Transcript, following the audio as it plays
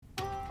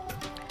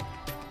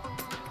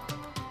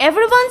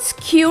Everyone's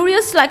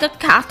curious like a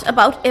cat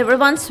about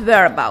everyone's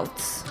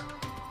whereabouts.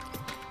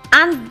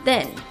 And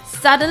then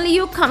suddenly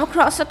you come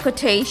across a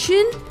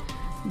quotation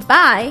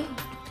by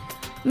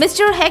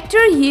Mr.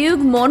 Hector Hugh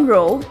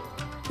Monroe,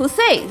 who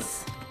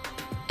says,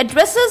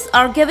 "Addresses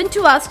are given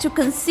to us to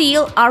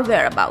conceal our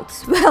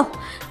whereabouts." Well,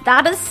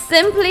 that is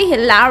simply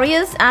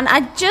hilarious and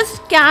I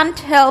just can't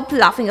help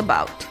laughing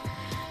about.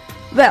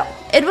 Well,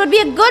 it would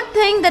be a good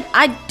thing that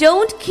I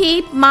don't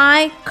keep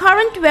my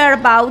current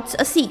whereabouts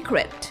a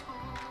secret.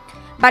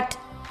 But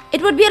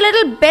it would be a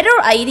little better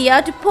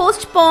idea to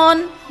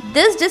postpone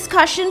this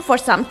discussion for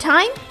some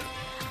time.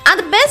 And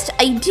the best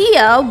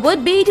idea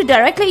would be to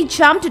directly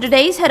jump to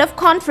today's head of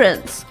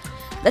conference.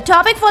 The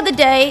topic for the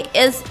day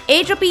is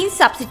atropine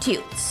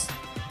substitutes.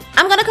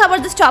 I'm going to cover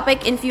this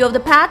topic in few of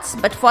the parts,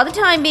 but for the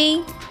time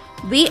being,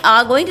 we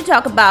are going to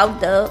talk about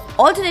the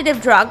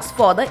alternative drugs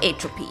for the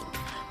atropine.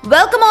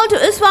 Welcome all to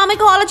Is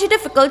Pharmacology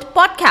Difficult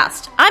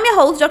podcast. I'm your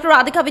host, Dr.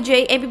 Radhika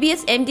Vijay,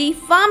 MBBS MD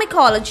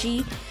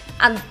Pharmacology,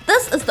 and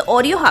this is the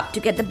audio hub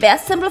to get the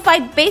best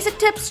simplified basic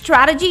tips,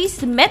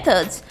 strategies,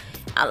 methods,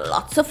 and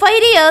lots of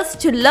ideas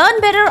to learn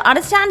better,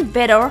 understand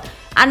better,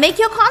 and make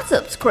your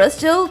concepts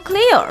crystal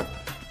clear.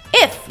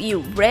 If you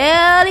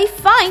really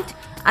find,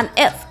 and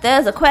if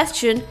there's a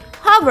question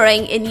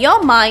hovering in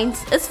your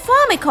minds, is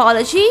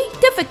pharmacology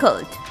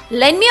difficult?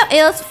 Lend me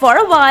your ears for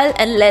a while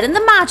and let in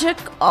the magic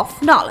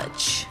of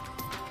knowledge.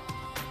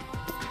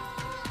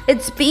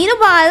 It's been a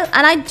while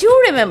and I do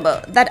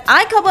remember that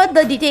I covered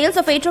the details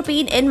of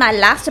atropine in my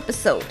last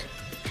episode.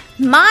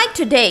 My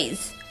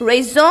today's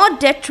raison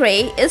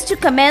d'etre is to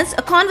commence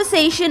a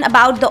conversation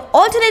about the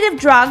alternative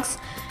drugs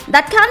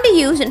that can be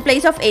used in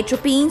place of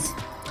atropines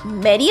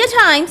many a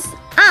times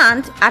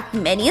and at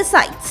many a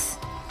sites.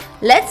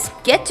 Let's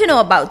get to know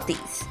about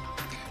these.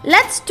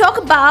 Let's talk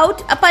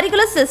about a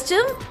particular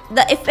system,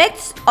 the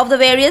effects of the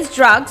various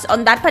drugs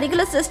on that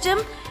particular system,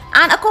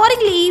 and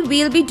accordingly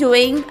we'll be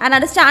doing and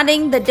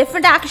understanding the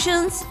different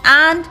actions,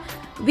 and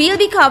we'll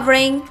be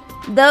covering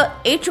the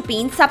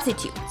atropine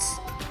substitutes.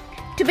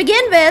 To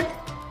begin with,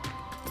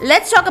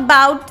 let's talk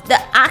about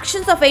the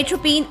actions of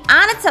atropine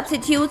and its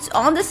substitutes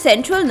on the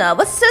central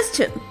nervous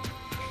system.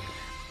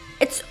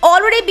 It's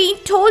already been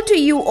told to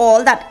you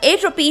all that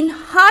atropine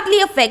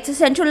hardly affects the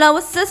central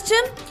nervous system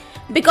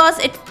because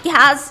it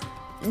has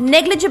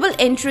negligible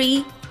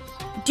entry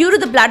due to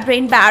the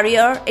blood-brain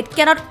barrier. It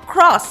cannot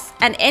cross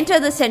and enter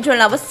the central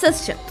nervous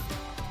system.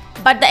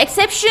 But the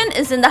exception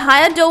is in the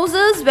higher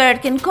doses where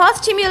it can cause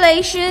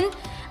stimulation,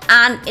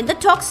 and in the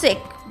toxic,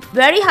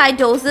 very high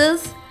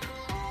doses,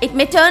 it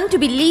may turn to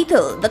be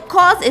lethal. The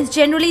cause is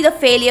generally the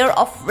failure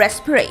of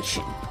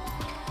respiration.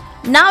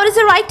 Now it is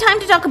the right time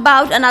to talk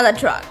about another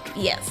drug.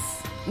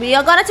 Yes, we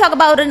are going to talk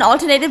about an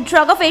alternative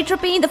drug of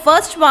atropine. The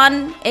first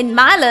one in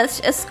my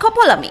list is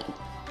scopolamine.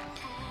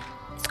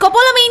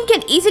 Scopolamine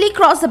can easily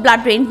cross the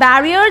blood-brain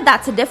barrier.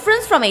 That's a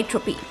difference from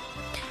atropine.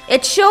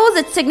 It shows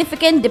its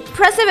significant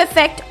depressive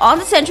effect on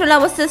the central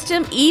nervous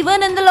system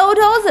even in the low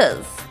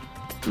doses.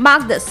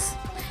 Mark this.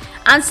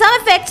 And some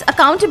effects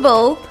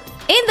accountable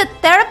in the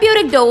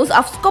therapeutic dose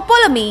of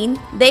scopolamine,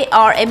 they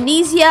are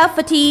amnesia,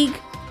 fatigue,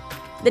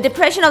 the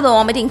depression of the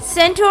vomiting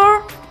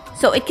center.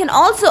 So it can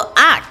also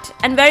act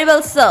and very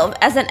well serve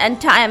as an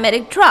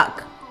antiemetic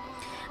drug.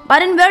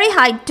 But in very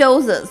high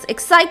doses,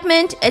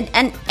 excitement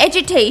and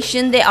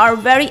agitation, they are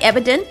very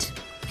evident.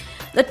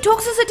 The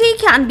toxicity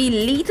can be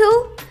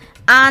lethal,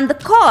 and the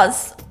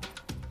cause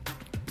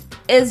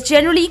is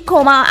generally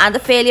coma and the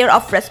failure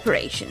of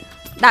respiration.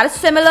 That is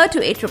similar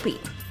to atropine.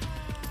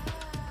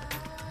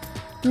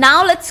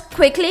 Now let's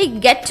quickly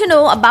get to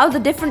know about the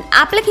different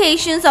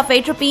applications of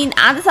atropine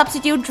and the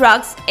substitute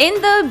drugs in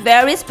the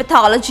various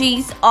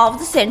pathologies of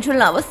the central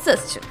nervous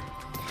system.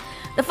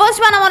 The first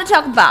one I want to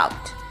talk about,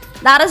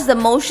 that is the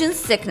motion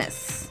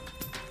sickness.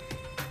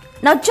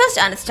 Now just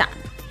understand.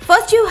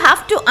 First you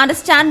have to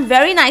understand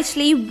very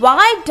nicely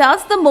why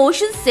does the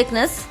motion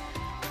sickness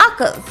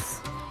occurs.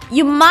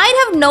 You might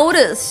have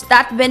noticed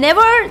that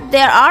whenever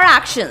there are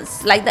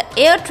actions like the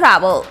air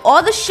travel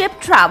or the ship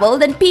travel,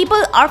 then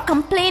people are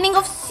complaining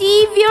of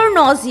severe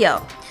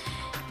nausea.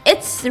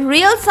 Its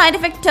real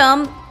scientific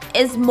term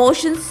is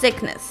motion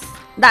sickness.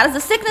 That is the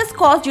sickness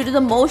caused due to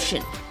the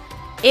motion,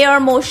 air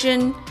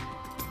motion,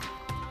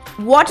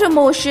 water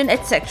motion,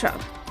 etc.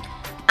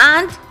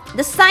 And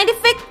the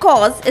scientific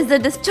cause is the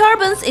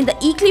disturbance in the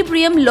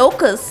equilibrium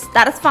locus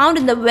that is found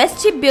in the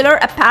vestibular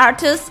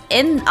apparatus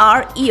in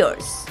our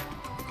ears.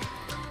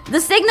 The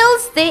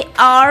signals, they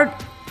are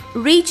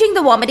reaching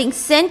the vomiting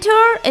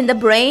center in the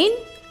brain,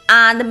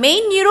 and the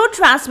main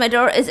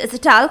neurotransmitter is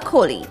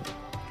acetylcholine,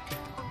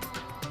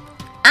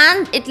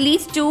 and it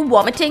leads to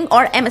vomiting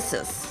or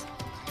emesis.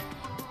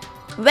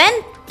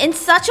 When in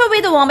such a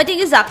way the vomiting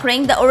is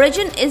occurring, the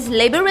origin is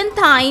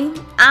labyrinthine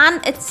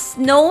and it's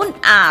known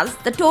as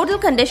the total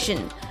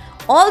condition.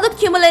 All the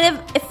cumulative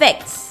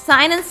effects,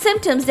 signs and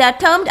symptoms, they are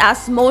termed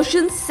as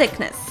motion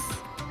sickness.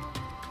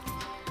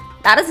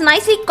 That is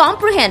nicely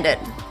comprehended.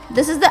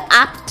 This is the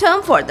apt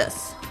term for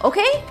this.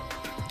 Okay?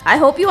 I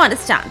hope you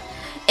understand.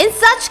 In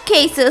such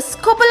cases,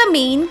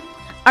 scopolamine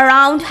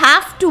around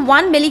half to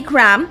 1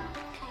 milligram.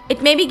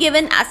 It may be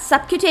given as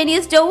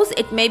subcutaneous dose.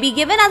 It may be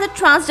given as a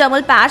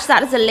transdermal patch.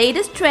 That is the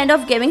latest trend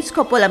of giving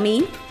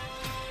scopolamine.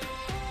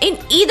 In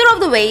either of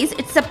the ways,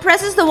 it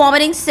suppresses the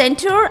vomiting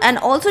center and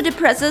also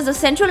depresses the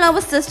central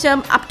nervous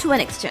system up to an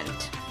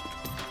extent.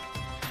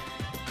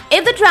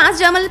 If the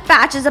transdermal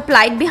patch is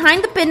applied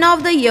behind the pinna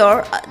of the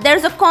ear, there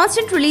is a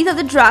constant release of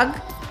the drug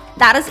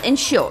that is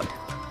ensured.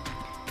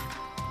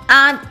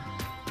 And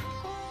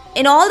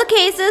in all the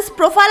cases,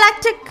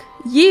 prophylactic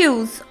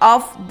use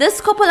of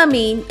this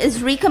scopolamine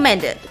is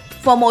recommended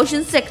for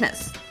motion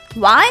sickness.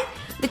 Why?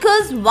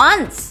 Because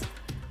once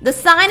the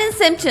sign and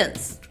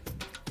symptoms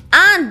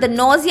and the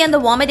nausea and the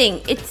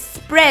vomiting, it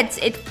spreads,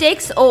 it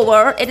takes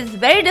over, it is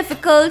very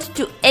difficult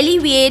to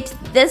alleviate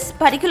this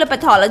particular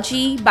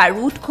pathology by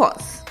root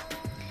cause.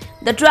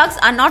 The drugs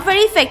are not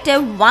very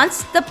effective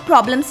once the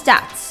problem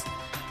starts.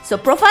 So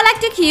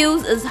prophylactic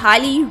use is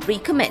highly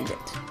recommended.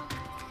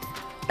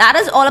 That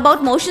is all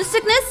about motion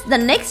sickness. The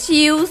next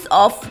use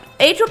of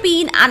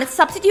atropine and its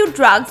substitute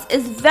drugs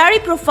is very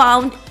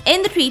profound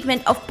in the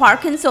treatment of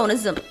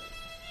Parkinsonism.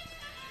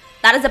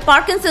 That is the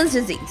Parkinson's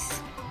disease.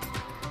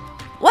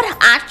 What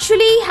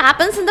actually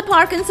happens in the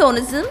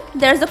Parkinsonism?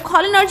 There is a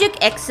cholinergic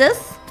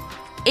excess.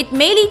 It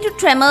may lead to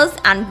tremors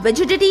and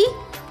rigidity.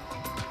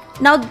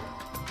 Now,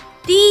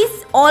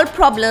 these all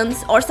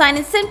problems or signs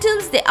and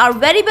symptoms, they are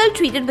very well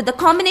treated with the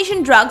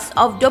combination drugs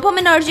of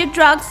dopaminergic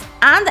drugs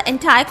and the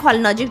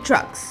anticholinergic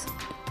drugs.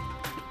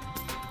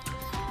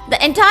 The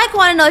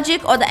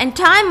anticholinergic or the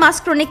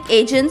antimuscarinic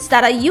agents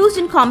that are used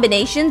in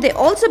combination, they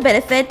also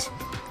benefit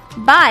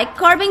by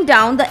curbing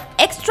down the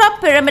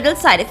extrapyramidal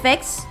side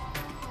effects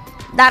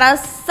that are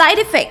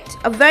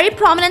a very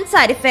prominent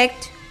side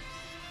effect,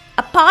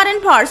 a part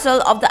and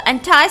parcel of the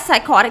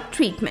antipsychotic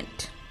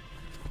treatment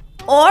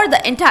or the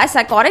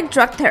antipsychotic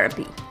drug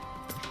therapy.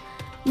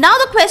 Now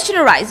the question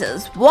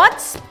arises, what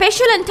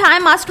special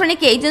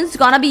antimuscarinic agents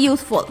gonna be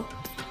useful?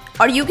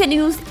 Or you can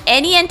use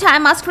any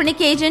antimuscarinic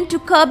agent to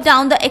curb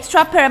down the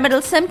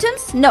extrapyramidal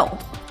symptoms? No.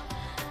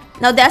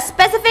 Now there are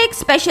specific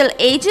special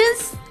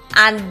agents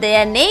and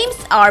their names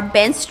are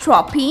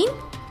benztropine,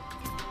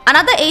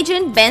 another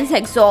agent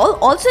benzhexol,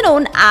 also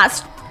known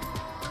as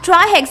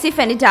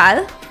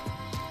trihexyphenidyl,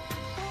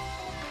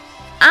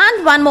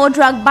 and one more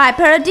drug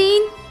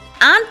piperidine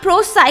and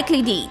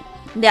procyclidine.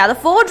 They are the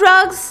 4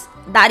 drugs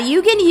that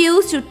you can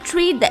use to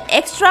treat the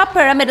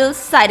extrapyramidal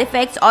side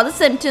effects or the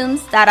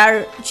symptoms that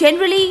are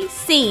generally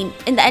seen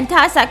in the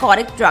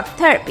antipsychotic drug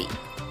therapy.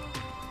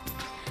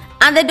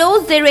 And the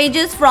dose, they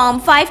ranges from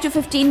 5 to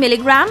 15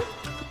 milligram,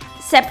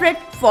 separate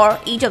for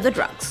each of the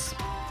drugs.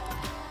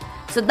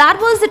 So that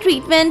was the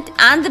treatment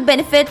and the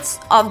benefits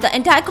of the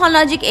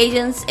anticholinergic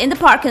agents in the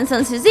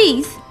Parkinson's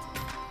disease.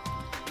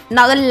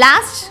 Now the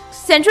last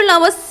central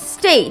nervous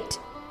state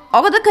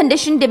or the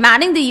condition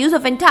demanding the use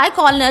of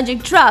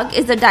anticholinergic drug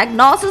is the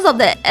diagnosis of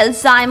the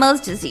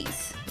Alzheimer's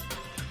disease.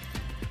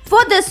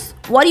 For this,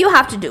 what do you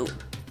have to do?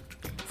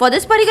 For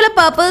this particular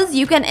purpose,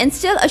 you can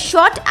instill a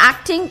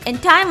short-acting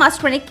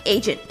antimuscarinic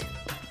agent.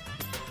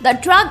 The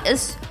drug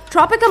is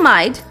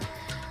tropicamide,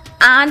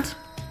 and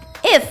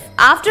if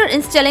after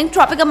instilling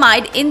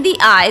tropicamide in the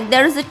eye,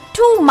 there is a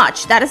too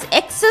much, that is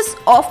excess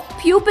of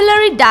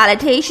pupillary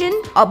dilatation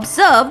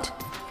observed,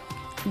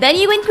 then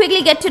you can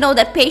quickly get to know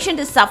that patient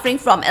is suffering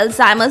from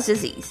Alzheimer's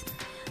disease.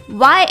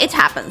 Why it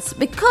happens?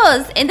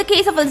 Because in the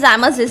case of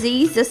Alzheimer's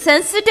disease, the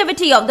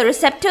sensitivity of the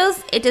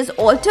receptors, it is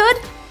altered,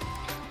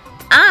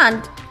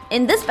 and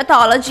in this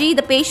pathology,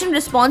 the patient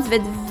responds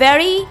with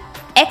very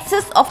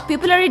excess of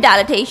pupillary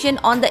dilatation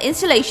on the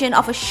installation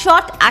of a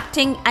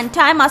short-acting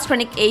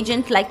antimuscarinic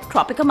agent like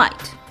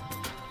tropicamide.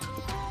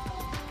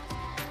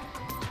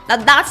 Now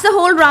that's the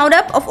whole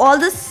roundup of all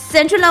the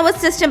central nervous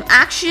system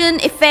action,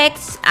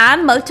 effects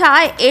and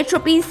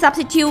multi-atropine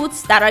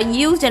substitutes that are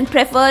used and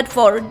preferred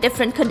for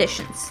different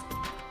conditions.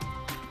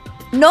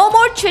 No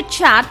more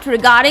chit-chat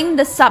regarding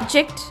the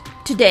subject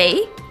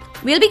today.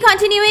 We'll be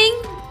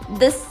continuing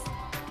this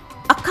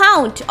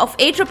account of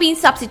atropine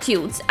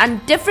substitutes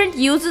and different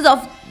uses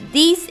of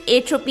these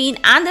atropine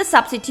and the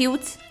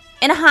substitutes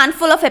in a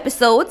handful of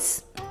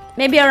episodes,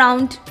 maybe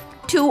around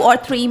 2 or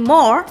 3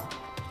 more.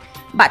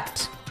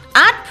 But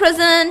at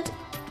present,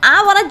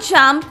 I want to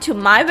jump to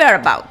my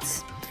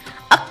whereabouts.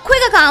 A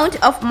quick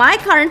account of my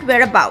current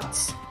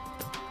whereabouts.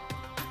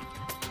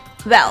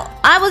 Well,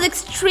 I was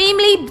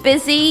extremely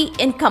busy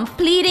in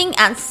completing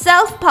and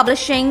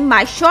self-publishing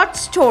my short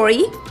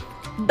story,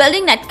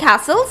 Building Net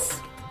Castles.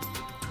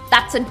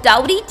 That's a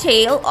dowdy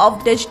tale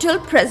of digital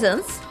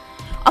presence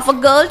of a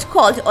girl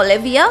called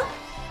Olivia.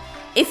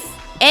 If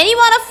any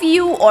one of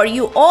you or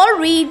you all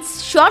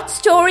reads short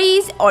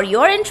stories or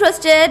you're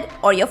interested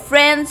or your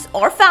friends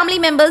or family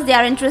members, they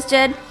are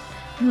interested,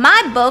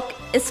 my book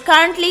is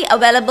currently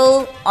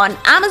available on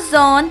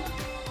Amazon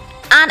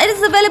and it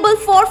is available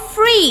for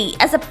free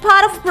as a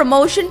part of a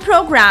promotion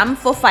program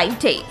for 5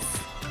 days.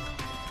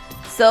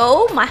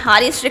 So my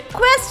heartiest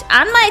request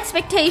and my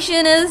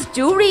expectation is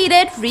do read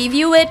it,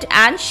 review it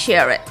and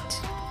share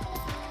it.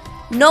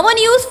 No more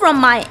news from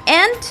my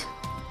end.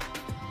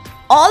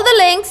 All the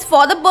links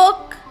for the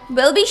book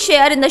will be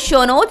shared in the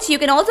show notes. You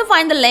can also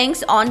find the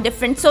links on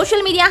different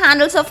social media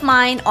handles of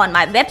mine, on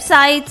my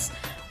websites,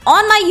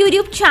 on my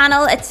YouTube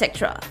channel,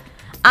 etc.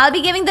 I'll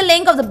be giving the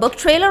link of the book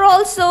trailer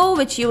also,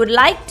 which you would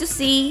like to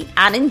see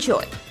and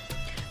enjoy.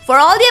 For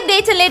all the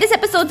updates and latest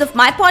episodes of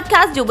my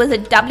podcast, do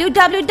visit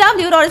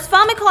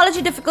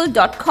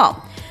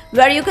www.ispharmacologydifficult.com,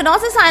 where you can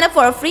also sign up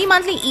for a free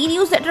monthly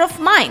e-newsletter of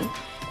mine.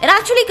 It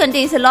actually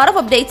contains a lot of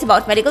updates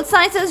about medical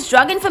sciences,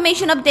 drug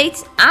information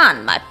updates,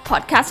 and my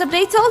podcast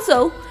updates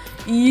also.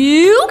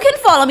 You can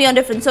follow me on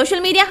different social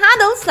media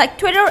handles like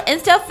Twitter,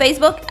 Insta,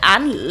 Facebook,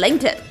 and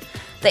LinkedIn.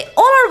 They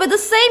all are with the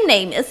same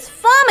name, is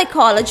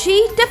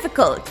Pharmacology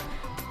Difficult.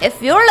 If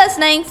you're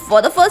listening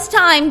for the first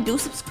time, do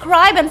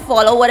subscribe and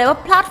follow whatever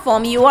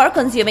platform you are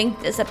consuming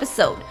this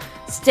episode.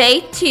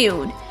 Stay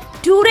tuned.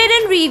 Do rate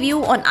and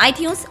review on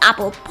iTunes,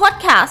 Apple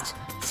Podcast.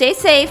 Stay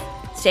safe,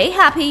 stay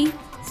happy,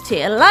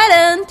 stay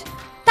enlightened.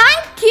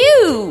 Thank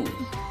you.